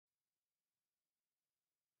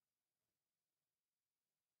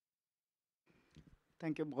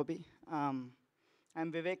Thank you, Bobby. I'm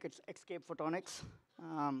Vivek, it's Xscape Photonics.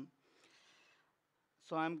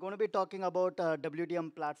 So I'm going to be talking about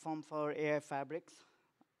WDM platform for AI fabrics.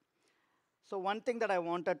 So one thing that I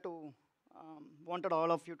wanted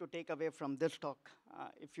all of you to take away from this talk,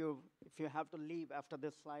 if you have to leave after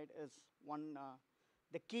this slide, is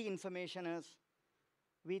the key information is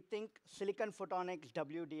we think silicon photonics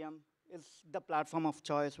WDM is the platform of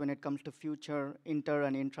choice when it comes to future inter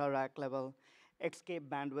and intra-rack level Xscape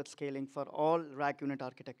bandwidth scaling for all rack unit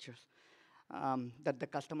architectures that the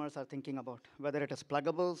customers are thinking about, whether it is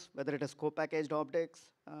pluggables, whether it is co-packaged optics,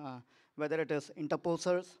 whether it is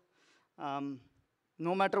interposers.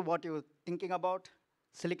 No matter what you're thinking about,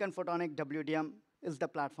 silicon photonic WDM is the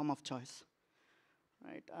platform of choice.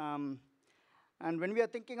 Right? And when we are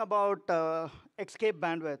thinking about Xscape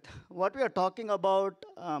bandwidth, what we are talking about,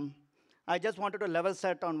 I just wanted to level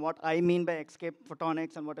set on what I mean by Xscape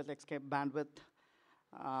photonics and what is Xscape bandwidth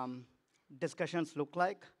discussions look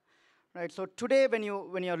like. Right? So today, when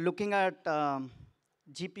you're looking at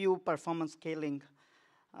GPU performance scaling,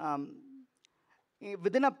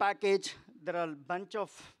 within a package, there are a bunch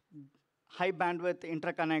of high bandwidth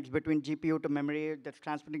interconnects between GPU to memory that's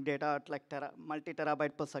transmitting data at like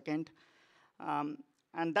multi-terabyte per second.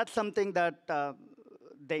 And that's something that the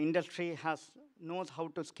industry knows how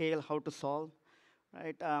to scale, how to solve.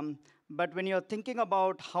 Right? But when you're thinking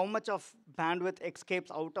about how much of bandwidth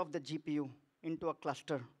escapes out of the GPU into a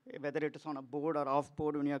cluster, whether it is on a board or off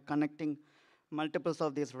board, when you're connecting multiples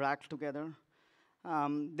of these racks together,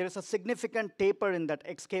 there is a significant taper in that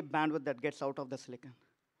escape bandwidth that gets out of the silicon.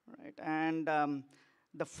 Right? And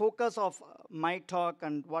the focus of my talk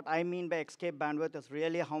and what I mean by escape bandwidth is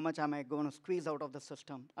really how much am I going to squeeze out of the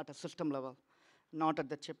system at a system level, not at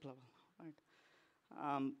the chip level. Right?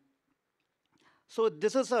 So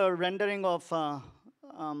this is a rendering of,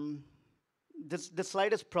 this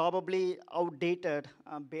slide is probably outdated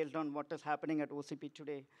based on what is happening at OCP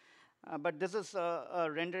today. But this is a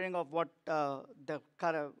rendering of what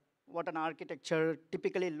what an architecture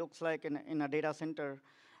typically looks like in a data center,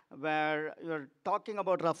 where you're talking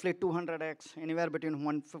about roughly 200x, anywhere between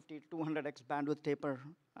 150 to 200x bandwidth taper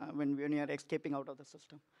when you're escaping out of the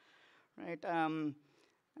system. Right?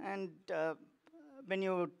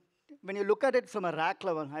 When you look at it from a rack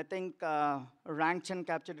level, I think Rangchen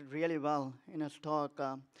captured it really well in his talk.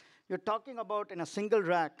 You're talking about in a single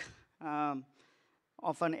rack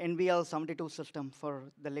of an NVL72 system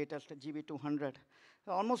for the latest GB200,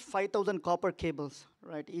 almost 5,000 copper cables,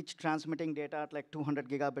 right? Each transmitting data at like 200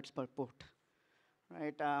 gigabits per port,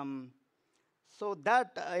 right? So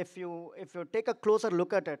that, if you take a closer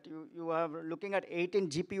look at it, you are looking at 18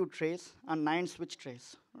 GPU trays and 9 switch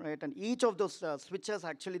trays, right? And each of those switches,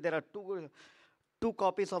 actually, there are two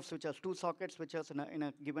copies of switches, 2 socket switches in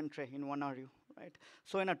a given tray in 1 RU, right?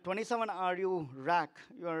 So in a 27 RU rack,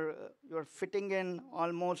 you're fitting in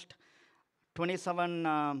almost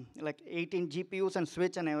 27, like 18 GPUs and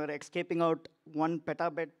switch, and you're escaping out 1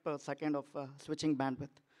 petabyte per second of switching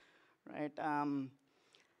bandwidth, right?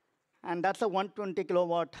 And that's a 120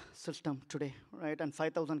 kilowatt system today, right? And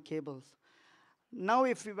 5,000 cables. Now,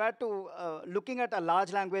 if we were to looking at a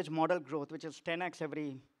large language model growth, which is 10x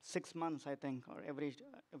every 6 months, I think, or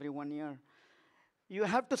every 1 year, you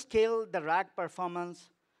have to scale the rack performance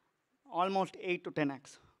almost 8 to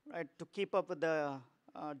 10x, right, to keep up with the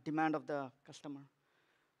demand of the customer,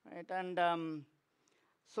 right? And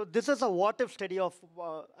so this is a what-if study of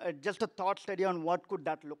just a thought study on what could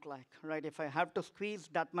that look like, right? If I have to squeeze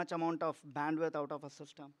that much amount of bandwidth out of a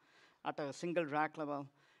system at a single rack level,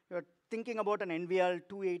 you're thinking about an NVL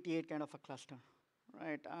 288 kind of a cluster,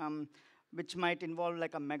 right? Which might involve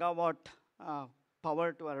like a megawatt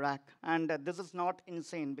power to a rack. And this is not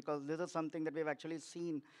insane, because this is something that we've actually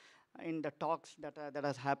seen in the talks that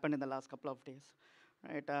has happened in the last couple of days.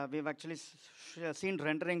 Right, we've actually seen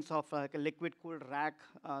renderings of like a liquid-cooled rack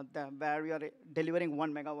where we are delivering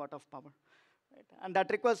 1 megawatt of power. Right? And that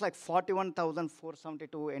requires like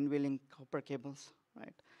 41,472 NVLink copper cables,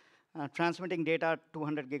 right? Transmitting data at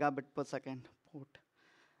 200 gigabit per second port.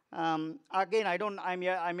 Again, I'm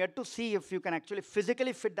yet to see if you can actually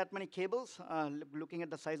physically fit that many cables, looking at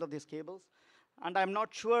the size of these cables. And I'm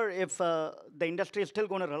not sure if the industry is still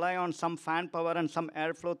going to rely on some fan power and some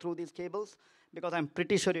airflow through these cables, because I'm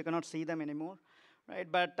pretty sure you cannot see them anymore, right?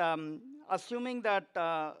 But assuming that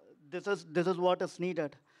this is what is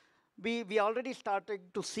needed, we already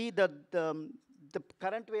started to see that the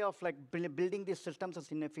current way of like building these systems is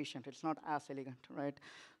inefficient. It's not as elegant, right?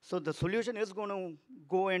 So the solution is going to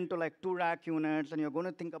go into like 2 rack units, and you're going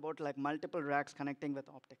to think about like multiple racks connecting with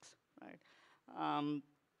optics, right?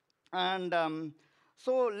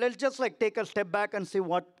 So let's just like take a step back and see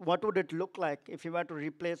what would it look like if you were to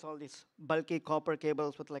replace all these bulky copper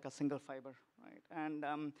cables with like a single fiber, right? And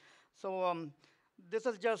this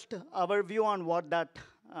is just our view on what that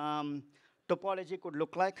topology could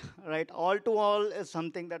look like, right? All-to-all is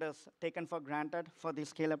something that is taken for granted for these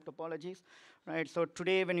scale-up topologies, right? So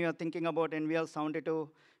today, when you're thinking about NVL72,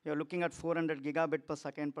 you're looking at 400 gigabit per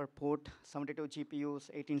second per port, 72 GPUs,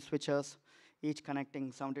 18 switches, each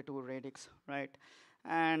connecting 72 radix, right?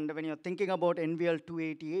 And when you're thinking about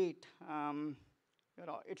NVL288,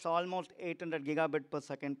 it's almost 800 gigabit per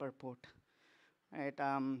second per port, right?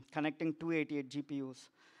 Connecting 288 GPUs.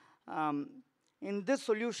 In this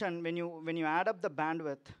solution, when you add up the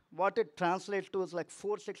bandwidth, what it translates to is like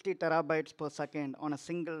 460 terabytes per second on a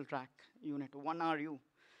single rack unit, 1 RU.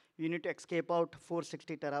 You need to escape out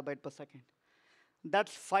 460 terabyte per second.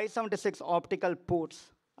 That's 576 optical ports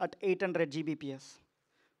at 800 Gbps,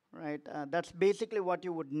 right? That's basically what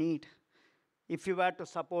you would need if you were to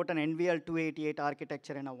support an NVL288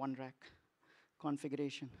 architecture in a one rack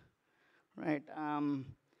configuration, right?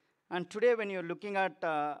 And today, when you're looking at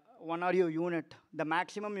 1 RU unit, the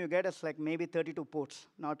maximum you get is like maybe 32 ports,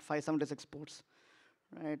 not 576 ports,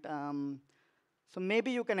 right? So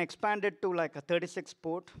maybe you can expand it to like a 36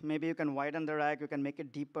 port. Maybe you can widen the rack. You can make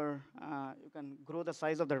it deeper. You can grow the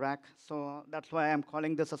size of the rack. So that's why I'm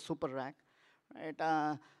calling this a super rack,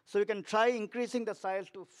 right? So you can try increasing the size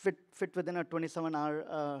to fit within a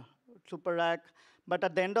 27-hour super rack. But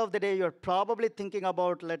at the end of the day, you're probably thinking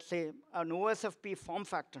about, let's say, an OSFP form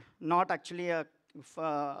factor, not actually a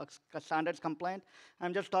standards compliant.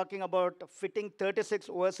 I'm just talking about fitting 36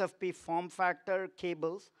 OSFP form factor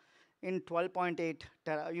cables in 12.8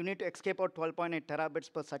 tera. You need to escape out 12.8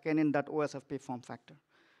 terabits per second in that OSFP form factor,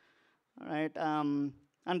 right? And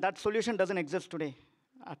that solution doesn't exist today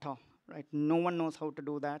at all, right? No one knows how to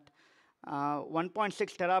do that.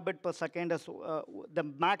 1.6 terabit per second is the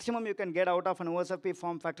maximum you can get out of an OSFP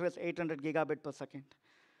form factor is 800 gigabit per second,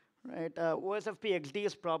 right? OSFP XD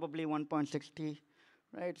is probably 1.60,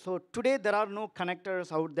 right? So today there are no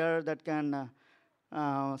connectors out there that can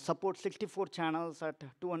support 64 channels at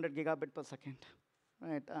 200 gigabit per second,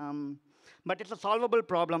 right? But it's a solvable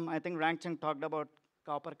problem. I think Rangcheng talked about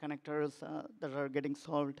copper connectors that are getting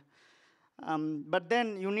solved. But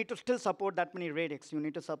then you need to still support that many radix. You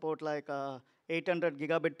need to support like 800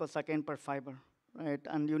 gigabit per second per fiber, right?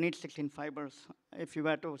 And you need 16 fibers if you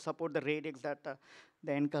were to support the radix that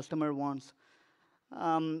the end customer wants.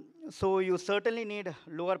 So you certainly need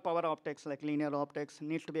lower power optics, like linear optics. It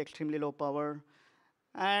needs to be extremely low power.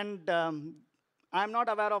 And I'm not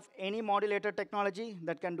aware of any modulator technology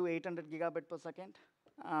that can do 800 gigabit per second.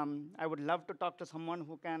 I would love to talk to someone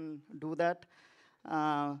who can do that.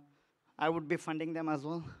 I would be funding them as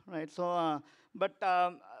well, right? So, but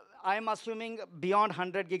I'm assuming beyond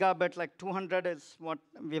 100 gigabit, like 200 is what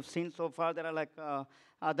we've seen so far. There are like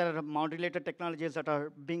other modulator technologies that are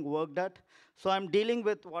being worked at. So I'm dealing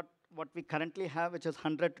with what we currently have, which is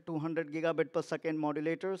 100 to 200 gigabit per second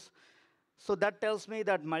modulators. So that tells me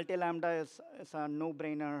that multi-lambda is a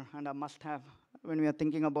no-brainer and a must-have when we are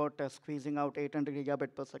thinking about squeezing out 800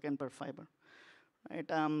 gigabit per second per fiber, right?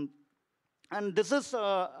 And this is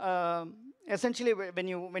essentially when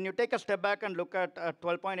you take a step back and look at a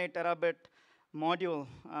 12.8 terabit module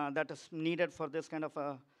that is needed for this kind of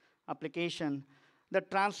a application, that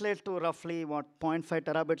translates to roughly what 0.5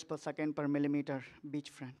 terabits per second per millimeter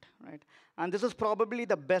beachfront, right? And this is probably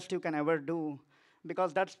the best you can ever do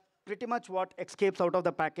because that's pretty much what escapes out of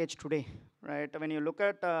the package today, right? When you look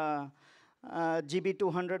at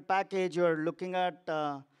GB200 package, you're looking at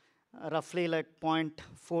roughly like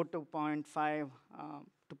 0.4 to 0.5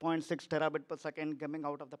 to 0.6 terabit per second coming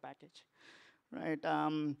out of the package, right?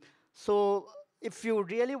 So if you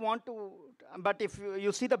really want to, but if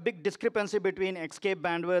you see the big discrepancy between Xscape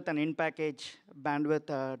bandwidth and in-package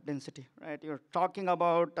bandwidth density, right? You're talking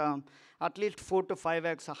about at least 4 to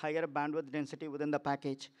 5x a higher bandwidth density within the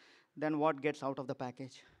package than what gets out of the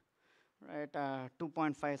package, right?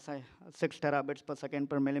 2.56 terabits per second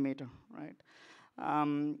per millimeter, right?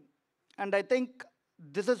 And I think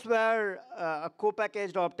this is where a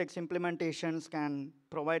co-packaged optics implementations can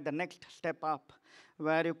provide the next step up,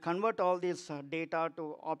 where you convert all this data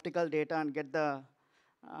to optical data and get the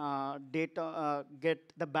get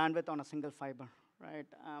the bandwidth on a single fiber, right?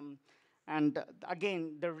 And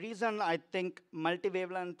again, the reason I think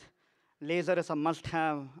multi-wavelength laser is a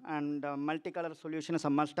must-have and multicolor solution is a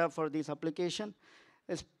must-have for this application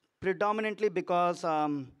is predominantly because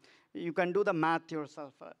you can do the math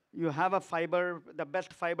yourself. You have a fiber, the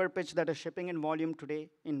best fiber pitch that is shipping in volume today,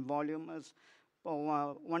 in volume is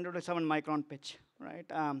 127 micron pitch, right?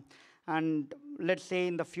 And let's say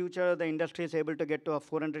in the future, the industry is able to get to a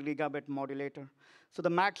 400 gigabit modulator. So the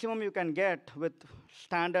maximum you can get with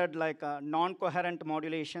standard like non-coherent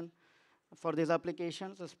modulation for these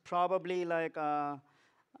applications is probably like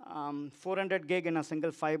 400 gig in a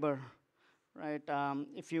single fiber, right?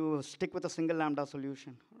 If you stick with a single lambda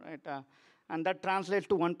solution, right? And that translates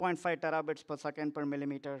to 1.5 terabits per second per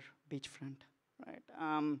millimeter beachfront, right?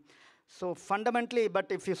 So fundamentally,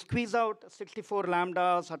 but if you squeeze out 64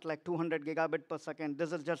 lambdas at like 200 gigabit per second,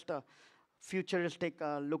 this is just a futuristic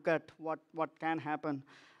look at what can happen.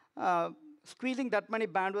 Squeezing that many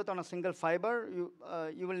bandwidth on a single fiber, you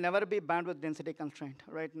will never be bandwidth density constrained.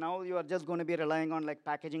 Right now, you are just going to be relying on like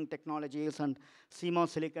packaging technologies and CMOS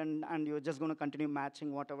silicon, and you're just going to continue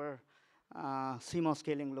matching whatever CMOS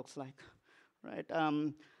scaling looks like, right?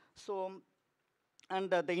 And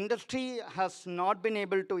the industry has not been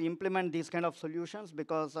able to implement these kind of solutions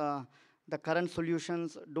because the current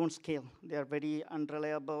solutions don't scale. They are very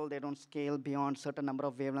unreliable. They don't scale beyond certain number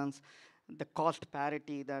of wavelengths. The cost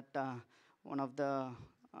parity that one of the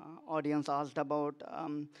audience asked about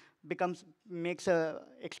makes a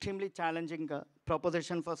extremely challenging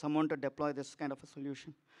proposition for someone to deploy this kind of a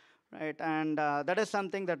solution, right? And that is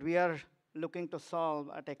something that we are looking to solve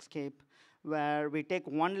at Xscape, where we take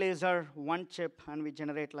one laser, one chip, and we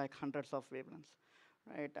generate like hundreds of wavelengths,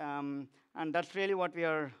 right? And that's really what we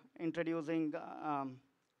are introducing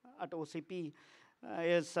at OCP,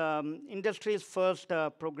 is industry's first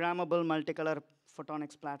programmable multicolor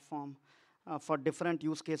photonics platform for different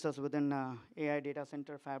use cases within AI data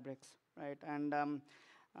center fabrics, right? And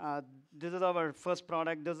this is our first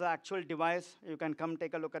product. This is the actual device. You can come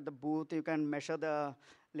take a look at the booth. You can measure the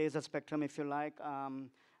laser spectrum if you like.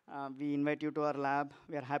 We invite you to our lab.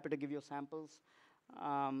 We are happy to give you samples.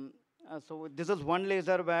 So this is one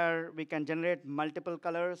laser where we can generate multiple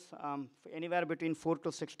colors, anywhere between 4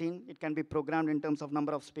 to 16. It can be programmed in terms of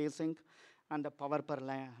number of spacing and the power per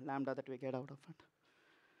lambda that we get out of it.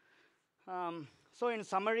 So in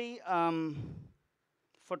summary,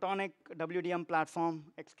 photonic WDM platform,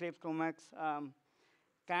 Xscape Chromex,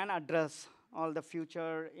 can address all the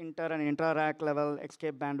future inter and intra-rack level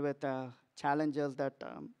Xscape bandwidth challenges that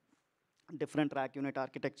different rack unit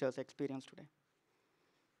architectures experience today.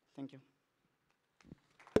 Thank you.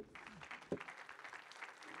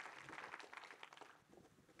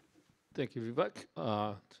 Thank you, Vivek.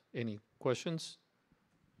 Any questions?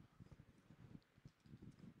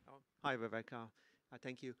 Hi, Vivek.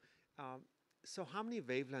 Thank you. So how many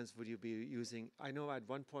wavelengths would you be using? I know at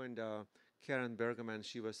one point, Karen Bergerman,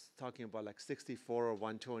 she was talking about like 64 or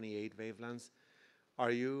 128 wavelengths.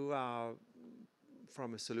 Are you,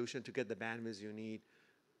 from a solution to get the bandwidth you need,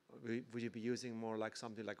 would you be using more like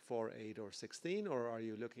something like 4, 8, or 16, or are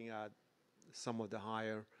you looking at some of the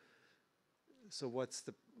higher? So what's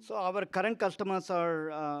the... So our current customers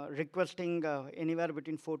are requesting anywhere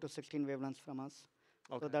between 4 to 16 wavelengths from us.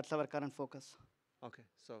 Okay. So that's our current focus. Okay,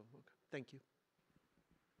 so okay. Thank you.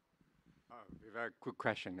 Vivek, quick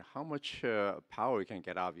question. How much power you can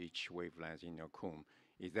get out of each wavelength in your comb?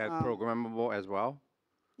 Is that programmable as well?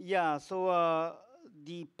 Yeah, so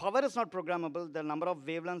the power is not programmable. The number of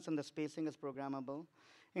wavelengths and the spacing is programmable.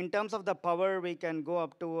 In terms of the power, we can go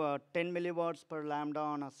up to 10 milliwatts per lambda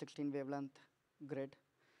on a 16 wavelength grid.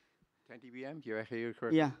 10 dBm, do I hear you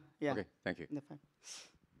correctly? Yeah, yeah. Okay, thank you.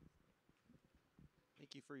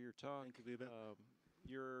 Thank you for your talk. Thank you, Vivek.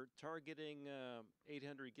 You're targeting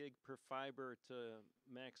 800 gig per fiber to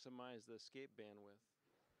maximize the escape bandwidth.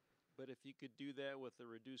 But if you could do that with a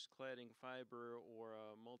reduced cladding fiber or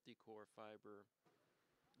a multi-core fiber,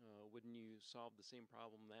 wouldn't you solve the same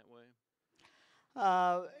problem that way?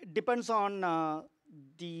 It depends on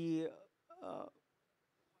the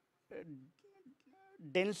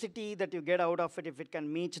density that you get out of it. If it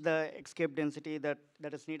can meet the escape density that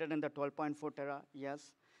is needed in the 12.4 tera,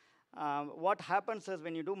 yes. What happens is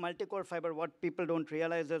when you do multi-core fiber, what people don't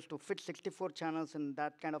realize is to fit 64 channels in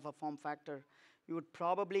that kind of a form factor, you would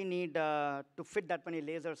probably need to fit that many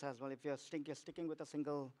lasers as well. If you're sticking with a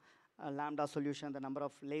single lambda solution, the number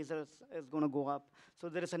of lasers is going to go up. So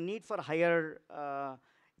there is a need for higher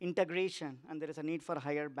integration, and there is a need for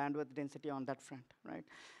higher bandwidth density on that front, right?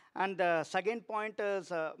 And the second point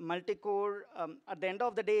is multi-core. At the end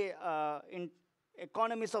of the day, in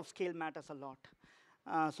economies of scale matters a lot.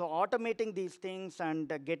 So automating these things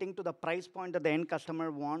and getting to the price point that the end customer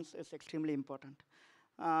wants is extremely important.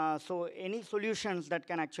 So any solutions that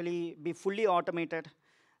can actually be fully automated,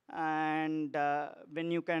 and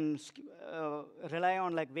when you can rely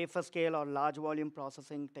on like wafer scale or large volume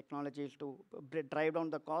processing technologies to drive down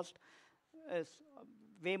the cost, is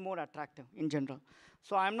way more attractive in general.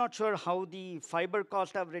 So I'm not sure how the fiber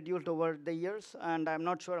costs have reduced over the years, and I'm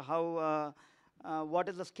not sure how what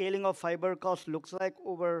is the scaling of fiber cost looks like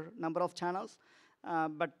over number of channels.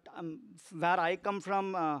 But where I come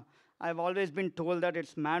from, I've always been told that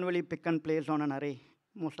it's manually pick and placed on an array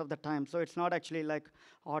most of the time. So it's not actually like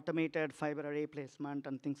automated fiber array placement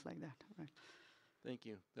and things like that. Right? Thank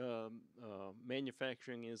you.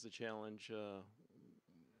 Manufacturing is a challenge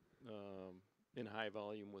in high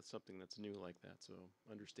volume with something that's new like that. So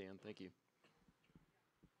understand. Thank you.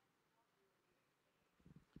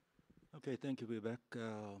 Okay, thank you, Vivek.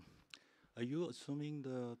 Are you assuming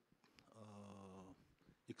the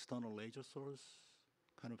external laser source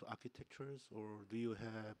kind of architectures, or do you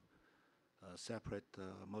have separate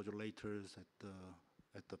modulators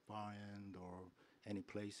at the far end or any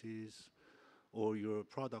places, or your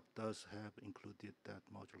product does have included that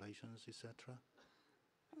modulations, etc.?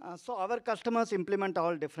 So our customers implement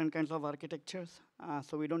all different kinds of architectures,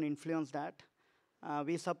 so we don't influence that.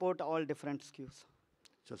 We support all different SKUs.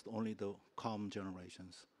 Just only the COM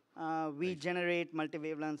generations. We generate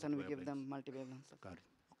multi-wavelengths and we give them multi-wavelengths. Got it.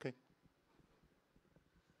 Okay.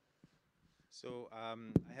 So I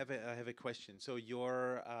have a question. So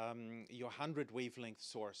your 100 wavelength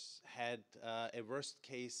source had a worst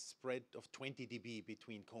case spread of 20 dB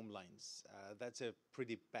between comb lines. That's a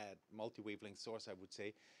pretty bad multi-wavelength source, I would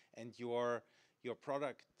say. And your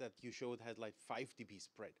product that you showed had like 5 dB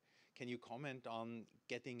spread. Can you comment on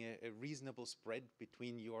getting a reasonable spread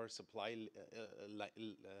between your supply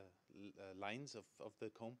lines of the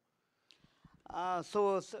comb?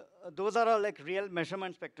 So those are all like real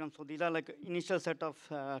measurement spectrums. So these are like initial set of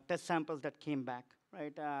test samples that came back,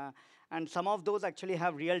 right? And some of those actually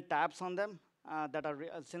have real tabs on them that are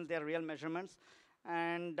since they are real measurements.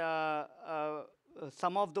 And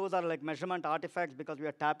some of those are like measurement artifacts because we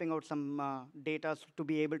are tapping out some data to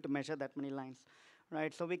be able to measure that many lines.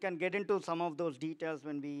 Right, so we can get into some of those details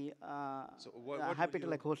when we are happy to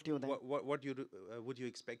like host you there. What would you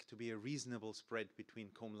expect to be a reasonable spread between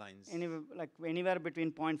comb lines? Anywhere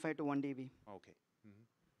between 0.5 to 1 dB. Okay.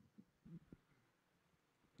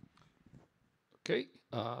 Okay,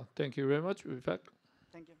 thank you very much, Vivek.